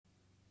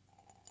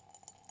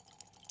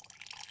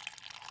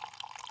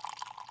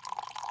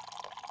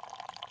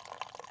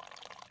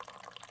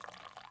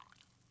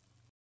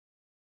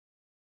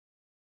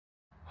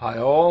Hi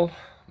all,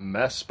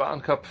 Mads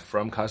Barncup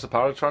from Kaizer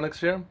Power Electronics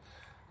here.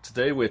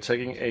 Today we're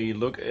taking a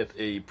look at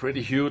a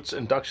pretty huge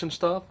induction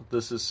stove.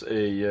 This is a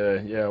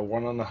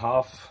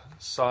 1.5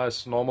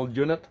 size normal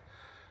unit.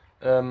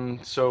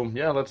 Let's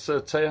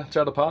tear it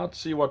apart,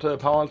 see what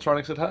power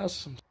electronics it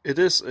has. It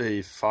is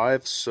a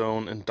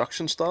 5-zone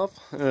induction stove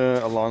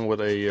along with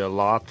a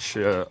large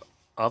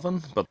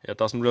oven, but it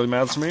doesn't really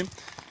matter to me.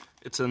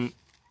 It's an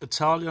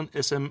Italian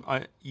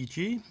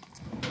SMEG,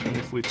 and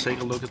if we take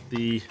a look at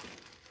the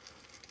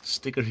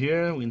sticker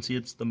here, we can see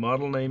it's the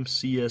model name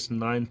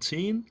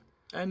CS19,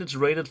 and it's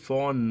rated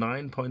for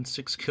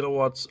 9.6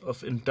 kilowatts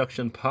of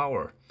induction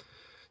power.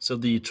 So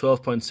the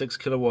 12.6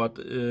 kilowatt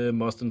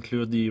must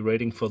include the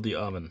rating for the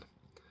oven.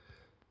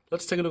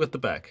 Let's take a look at the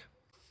back.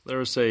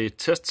 There is a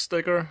test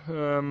sticker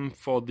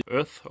for the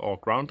earth or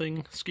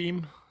grounding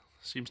scheme.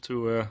 Seems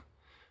to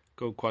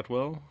go quite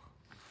well.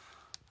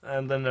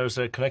 And then there's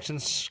a connection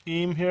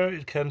scheme here.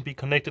 It can be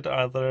connected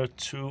either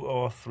 2-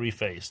 or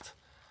 3-phased.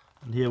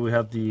 And here we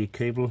have the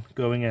cable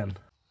going in.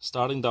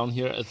 Starting down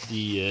here at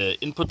the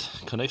input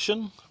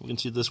connection, we can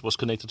see this was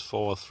connected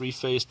for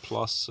 3-phase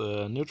plus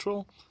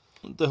neutral.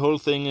 The whole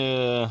thing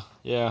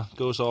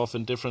goes off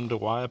in different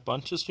wire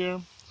bunches here.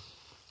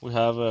 We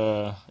have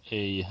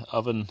a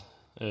oven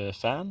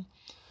fan.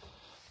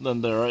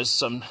 Then there is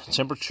some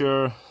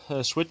temperature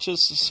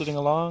switches sitting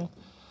along.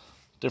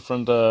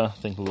 Different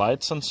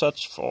lights and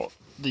such for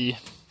the...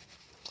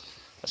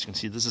 As you can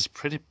see, this is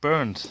pretty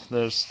burnt.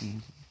 There's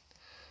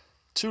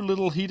too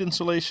little heat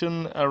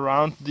insulation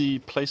around the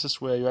places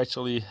where you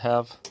actually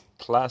have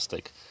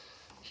plastic.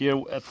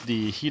 Here at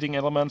the heating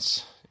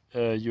elements,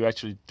 you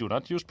actually do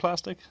not use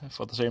plastic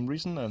for the same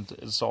reason, and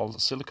it's all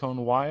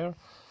silicone wire.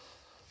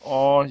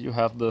 Or you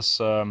have this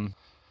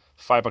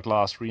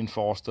fiberglass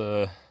reinforced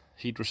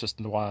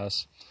heat-resistant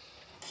wires.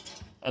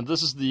 And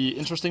this is the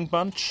interesting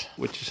bunch,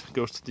 which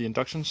goes to the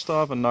induction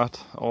stove, and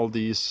not all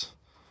these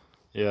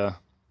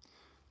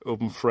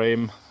open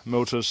frame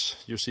motors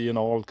you see in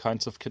all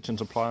kinds of kitchen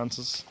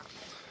appliances.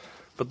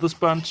 But this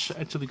bunch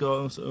actually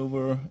goes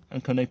over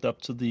and connect up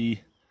to the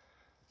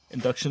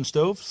induction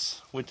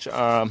stoves, which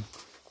are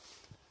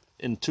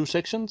in 2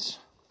 sections.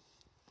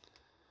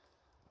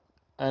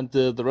 And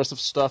the rest of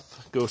the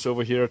stuff goes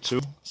over here too.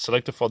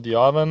 Selected for the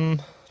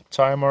oven,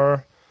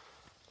 timer,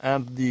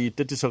 and the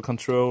digital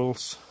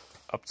controls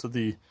up to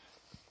the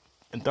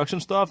induction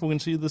stove. We can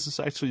see this is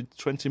actually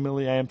 20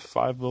 milliamp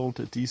 5-volt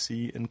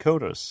DC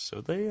encoders, so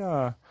they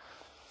are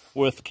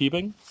worth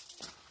keeping.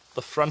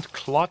 The front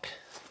clock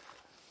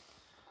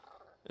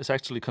is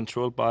actually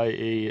controlled by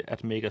a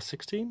ATMEGA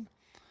 16.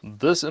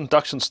 This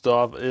induction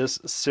stove is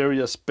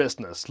serious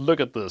business. Look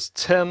at this,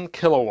 10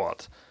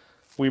 kilowatt.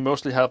 We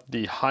mostly have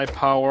the high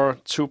power,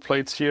 2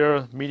 plates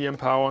here, medium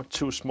power,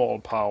 2 small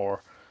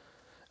power.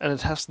 And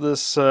it has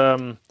this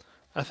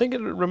I think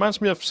it reminds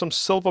me of some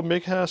silver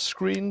MIGA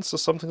screens or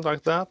something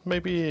like that.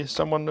 Maybe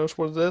someone knows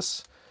what it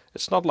is.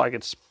 It's not like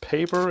it's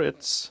paper,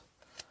 it's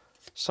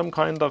some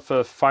kind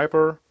of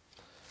fiber.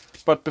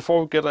 But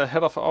before we get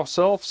ahead of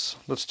ourselves,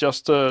 let's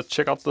just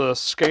check out the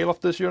scale of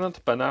this unit.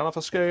 Banana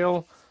for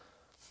scale.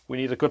 We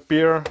need a good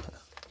beer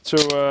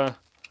to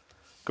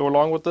go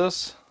along with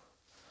this.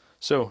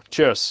 So,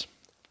 cheers.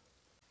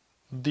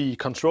 The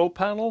control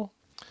panel.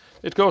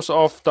 It goes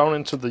off down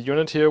into the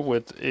unit here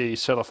with a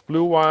set of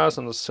blue wires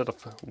and a set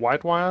of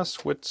white wires,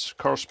 which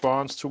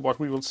corresponds to what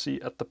we will see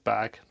at the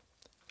back.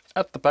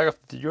 At the back of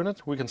the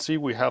unit, we can see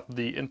we have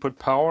the input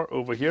power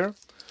over here.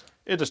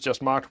 It is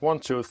just marked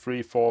 1, 2,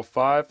 3, 4,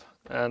 5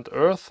 and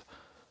earth.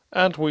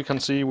 And we can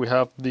see we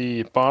have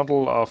the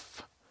bundle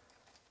of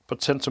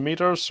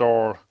potentiometers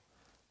or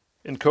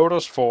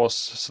encoders for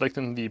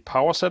selecting the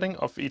power setting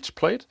of each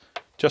plate.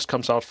 Just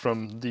comes out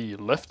from the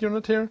left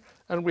unit here,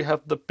 and we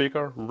have the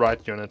bigger right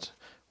unit.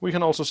 We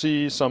can also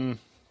see some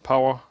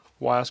power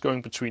wires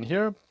going between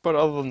here, but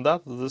other than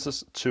that, this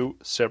is 2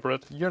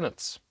 separate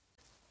units.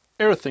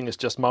 Everything is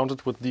just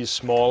mounted with these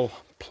small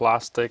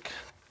plastic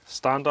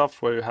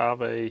standoffs where you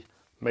have a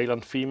male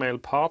and female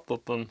part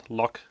that then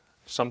lock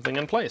something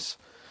in place.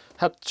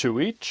 Had 2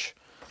 each.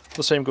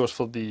 The same goes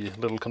for the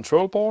little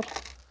control board.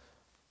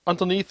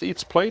 Underneath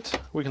each plate,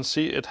 we can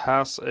see it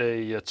has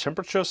a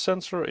temperature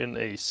sensor in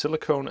a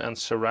silicone and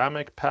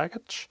ceramic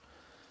package,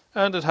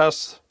 and it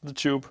has the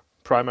 2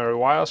 primary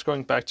wires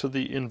going back to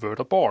the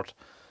inverter board.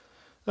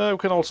 We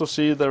can also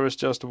see there is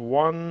just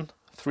one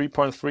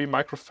 3.3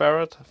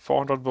 microfarad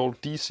 400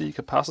 volt DC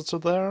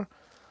capacitor there,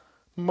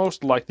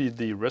 most likely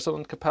the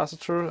resident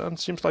capacitor, and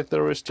seems like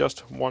there is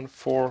just 1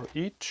 for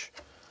each.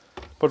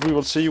 But we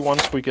will see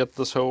once we get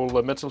this whole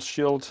metal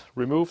shield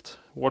removed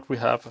what we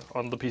have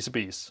on the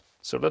PCBs.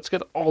 So let's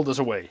get all this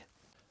away.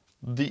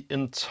 The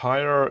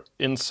entire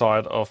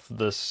inside of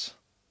this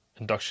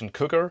induction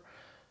cooker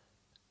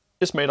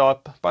is made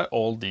up by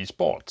all these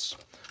boards.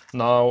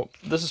 Now,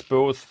 this is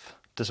both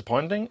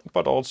disappointing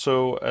but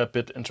also a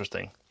bit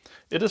interesting.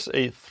 It is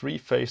a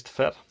 3-phased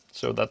FET,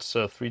 so that's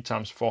 3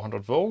 times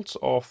 400 volts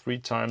or 3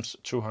 times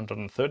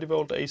 230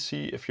 volt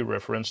AC if you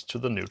reference to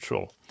the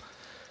neutral.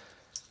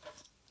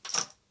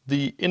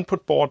 The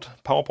input board,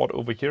 power board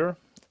over here,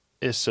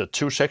 is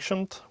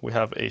two-sectioned. We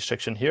have a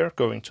section here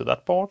going to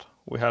that board.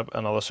 We have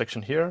another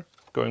section here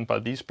going by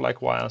these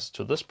black wires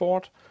to this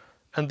board.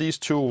 And these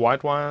two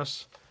white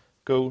wires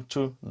go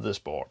to this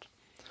board.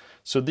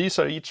 So these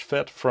are each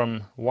fed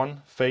from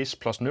one phase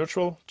plus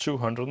neutral,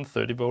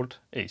 230 volt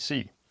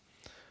AC.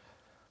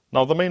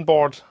 Now the main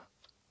board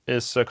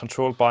is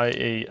controlled by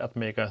a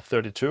ATMEGA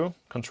 32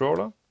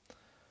 controller.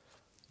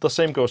 The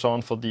same goes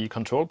on for the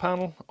control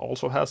panel,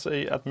 also has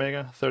a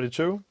ATMEGA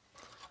 32.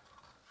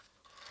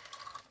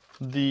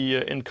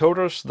 The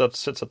encoders that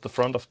sits at the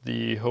front of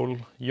the whole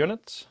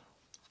unit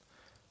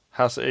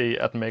has a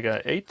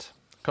ATMEGA 8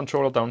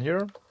 controller down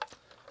here.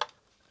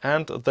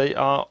 And they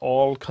are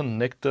all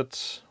connected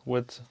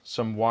with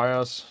some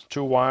wires,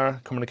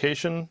 two-wire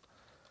communication,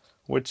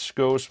 which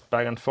goes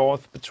back and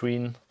forth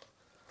between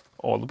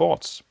all the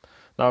boards.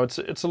 Now it's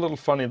a little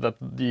funny that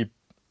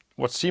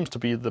what seems to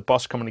be the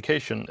bus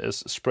communication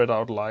is spread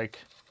out like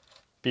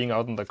being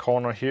out in the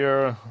corner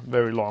here,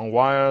 very long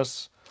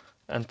wires,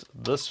 and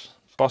this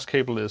bus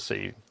cable is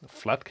a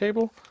flat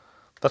cable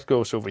that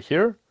goes over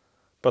here,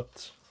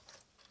 but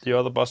the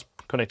other bus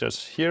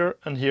connectors here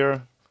and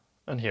here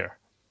and here.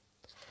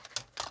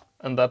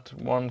 And that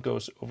one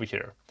goes over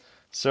here.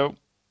 So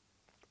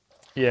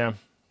yeah,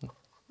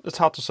 it's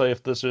hard to say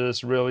if this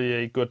is really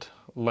a good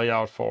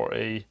layout for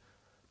a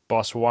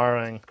bus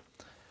wiring.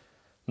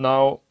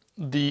 Now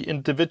the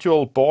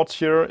individual boards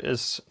here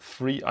is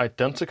 3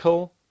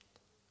 identical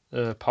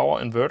power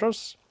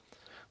inverters.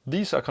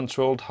 These are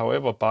controlled,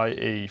 however, by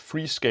a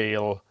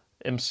Freescale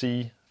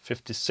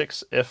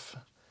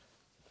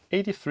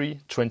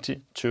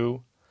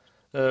MC56F8322,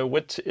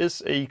 which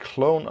is a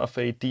clone of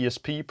a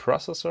DSP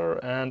processor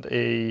and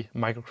a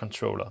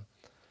microcontroller.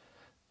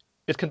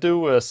 It can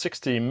do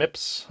 60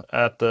 MIPS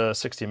at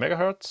 60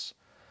 MHz,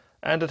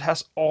 and it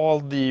has all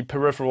the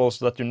peripherals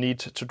that you need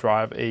to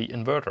drive a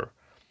inverter.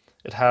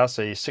 It has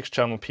a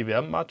 6-channel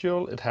PWM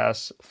module, it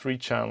has 3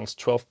 channels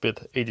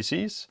 12-bit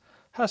ADCs,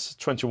 has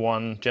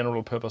 21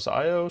 general purpose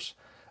IOs,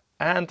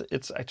 and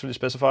it's actually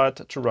specified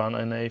to run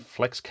in a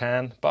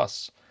FlexCAN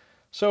bus.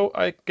 So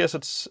I guess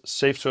it's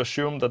safe to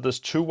assume that this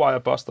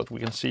 2-wire bus that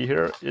we can see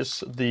here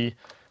is the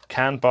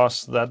CAN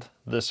bus that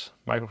this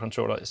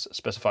microcontroller is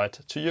specified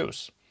to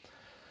use.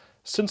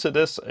 Since it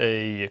is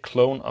a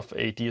clone of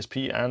a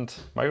DSP and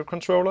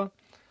microcontroller,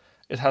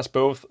 it has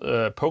both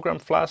program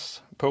flash,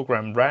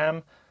 program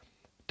RAM,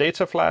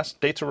 data flash,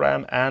 data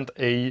RAM, and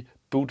a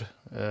boot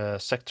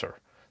sector.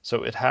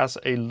 So it has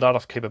a lot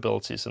of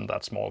capabilities in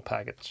that small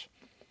package.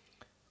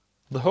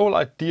 The whole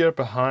idea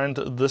behind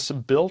this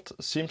build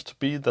seems to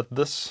be that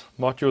this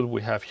module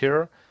we have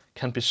here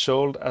can be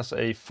sold as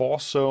a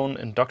 4-zone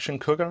induction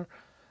cooker,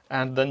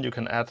 and then you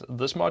can add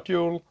this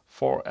module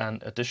for an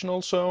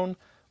additional zone,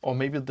 or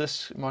maybe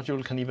this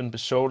module can even be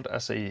sold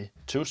as a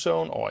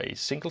 2-zone or a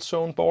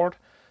single-zone board.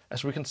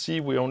 As we can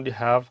see, we only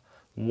have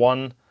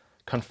one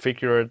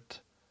configured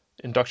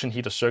induction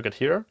heater circuit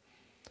here.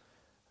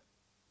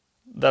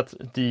 That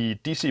the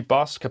DC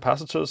bus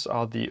capacitors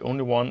are the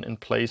only one in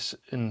place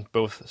in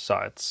both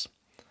sides.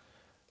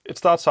 It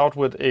starts out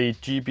with a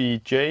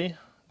GBJ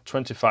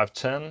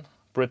 2510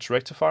 bridge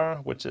rectifier,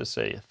 which is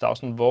a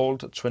 1000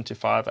 volt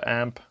 25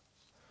 amp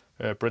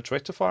bridge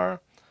rectifier,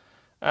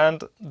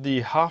 and the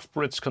half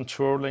bridge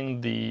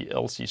controlling the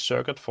LC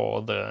circuit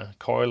for the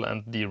coil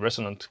and the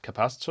resonant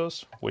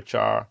capacitors, which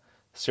are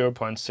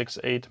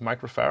 0.68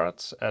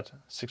 microfarads at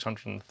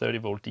 630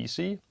 volt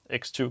DC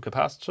X2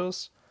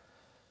 capacitors,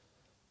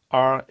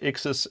 are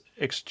IXYS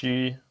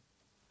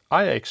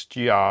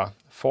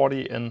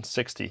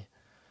IXGR40N60.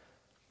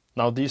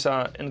 Now these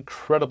are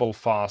incredible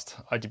fast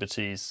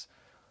IGBTs.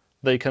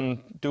 They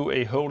can do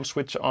a whole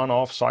switch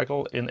on-off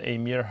cycle in a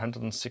mere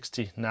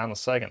 160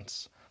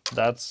 nanoseconds.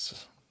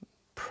 That's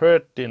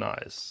pretty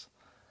nice.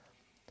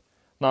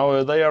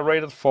 Now they are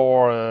rated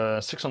for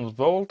 600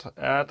 volt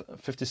at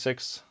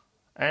 56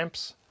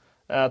 amps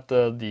at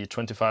the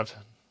 25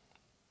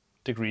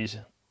 degrees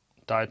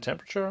die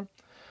temperature,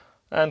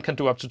 and can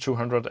do up to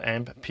 200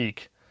 amp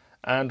peak.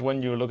 And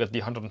when you look at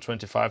the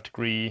 125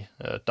 degree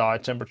die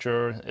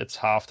temperature, it's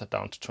halved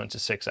down to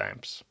 26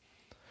 amps.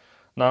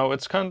 Now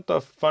it's kind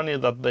of funny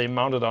that they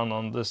mounted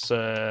on this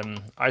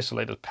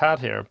isolated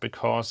pad here,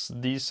 because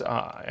these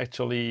are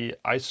actually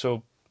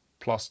ISO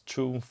plus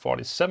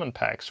 247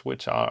 packs,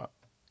 which are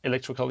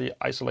electrically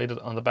isolated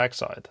on the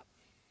backside.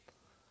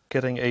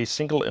 Getting a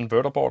single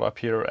inverter board up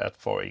here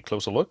for a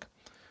closer look,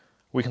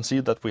 we can see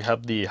that we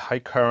have the high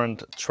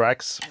current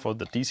tracks for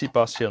the DC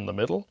bus here in the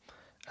middle,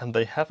 and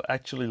they have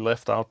actually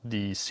left out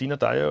the Zener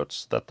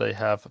diodes that they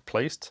have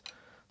placed.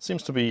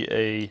 Seems to be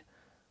a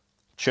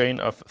chain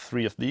of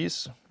 3 of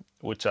these,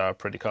 which are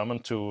pretty common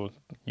to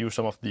use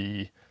some of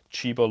the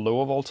cheaper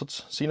lower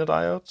voltage Zener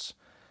diodes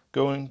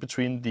going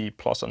between the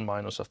plus and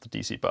minus of the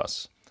DC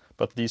bus,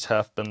 but these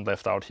have been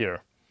left out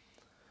here.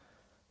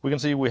 We can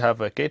see we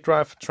have a gate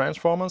drive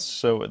transformers,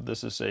 so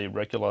this is a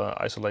regular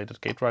isolated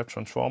gate drive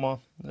transformer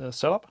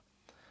setup,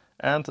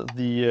 and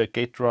the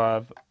gate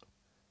drive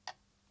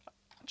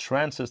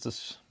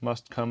transistors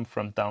must come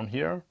from down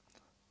here,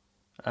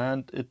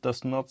 and it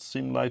does not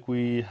seem like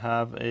we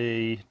have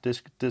a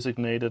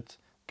designated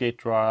gate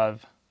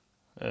drive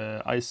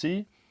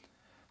IC.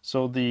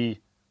 So the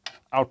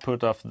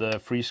output of the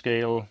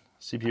Freescale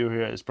CPU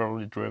here is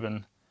probably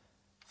driven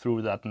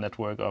through that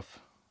network of,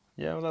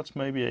 yeah, well, that's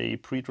maybe a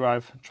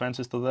pre-drive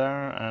transistor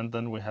there, and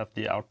then we have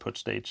the output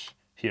stage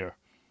here.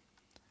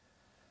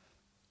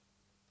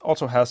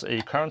 Also has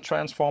a current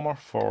transformer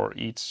for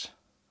each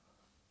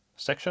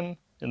section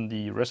in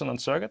the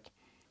resonant circuit.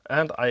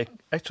 And I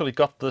actually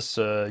got this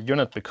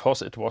unit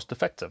because it was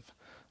defective.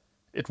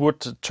 It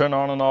would turn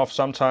on and off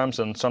sometimes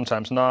and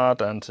sometimes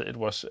not, and it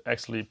was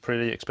actually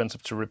pretty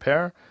expensive to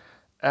repair.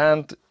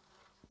 And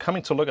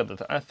coming to look at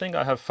it, I think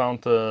I have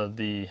found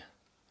the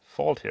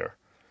fault here.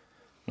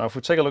 Now if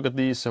we take a look at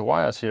these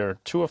wires here,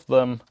 two of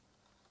them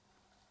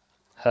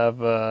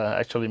have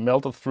actually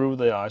melted through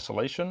the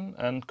isolation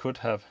and could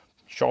have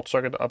short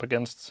circuited up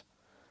against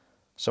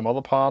some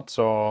other parts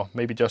or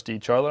maybe just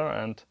each other,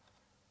 and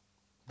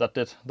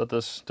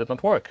this did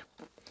not work.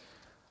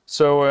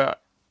 So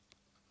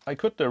I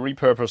could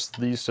repurpose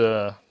these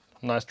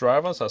nice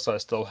drivers, as I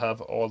still have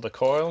all the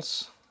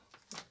coils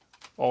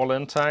all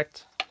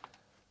intact.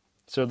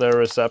 So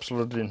there is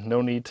absolutely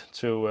no need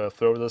to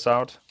throw this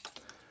out.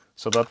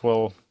 So that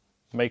will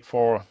make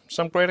for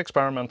some great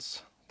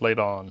experiments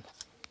later on.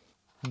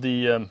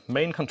 The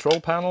main control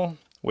panel,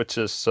 which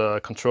is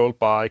controlled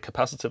by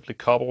capacitively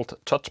coupled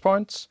touch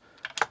points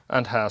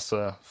and has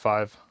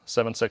 5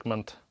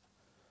 7-segment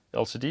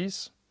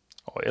LCDs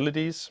or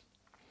LEDs,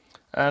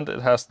 and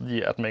it has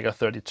the ATMEGA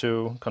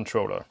 32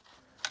 controller.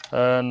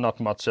 Not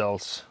much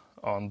else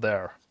on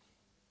there,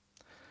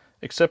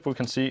 except we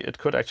can see it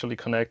could actually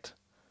connect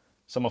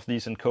some of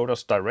these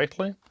encoders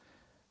directly,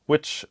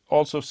 which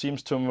also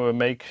seems to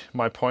make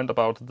my point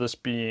about this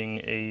being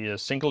a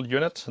single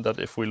unit, that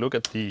if we look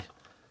at the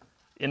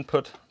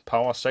input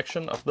power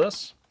section of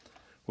this,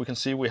 we can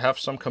see we have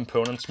some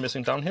components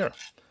missing down here.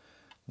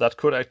 That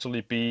could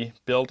actually be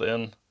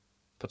built-in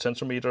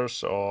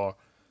potentiometers or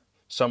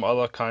some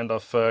other kind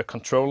of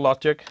control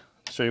logic,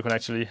 so you can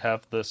actually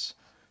have this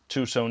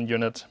 2-zone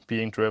unit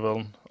being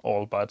driven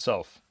all by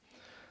itself.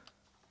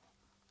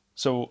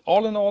 So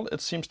all in all,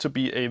 it seems to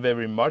be a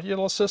very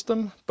modular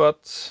system,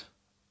 but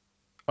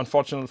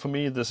unfortunately for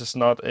me, this is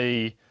not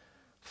a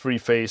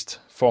 3-phased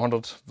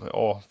 400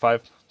 or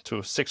 5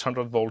 to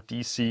 600 volt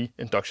DC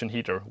induction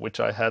heater, which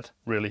I had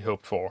really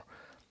hoped for.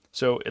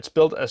 So it's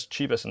built as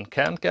cheap as it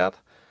can get,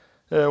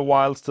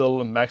 while still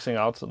maxing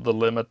out the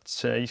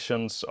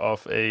limitations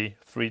of a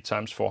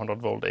 3x 400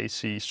 volt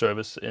AC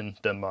service in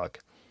Denmark,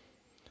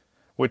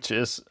 which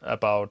is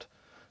about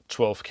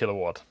 12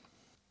 kilowatt.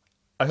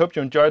 I hope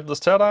you enjoyed this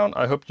teardown.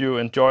 I hope you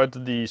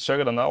enjoyed the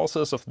circuit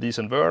analysis of these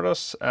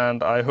inverters,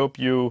 and I hope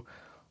you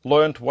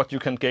learned what you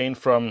can gain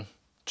from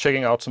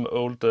checking out some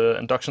old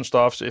induction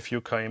stuffs if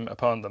you came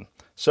upon them.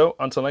 So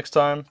until next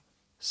time,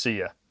 see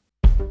ya.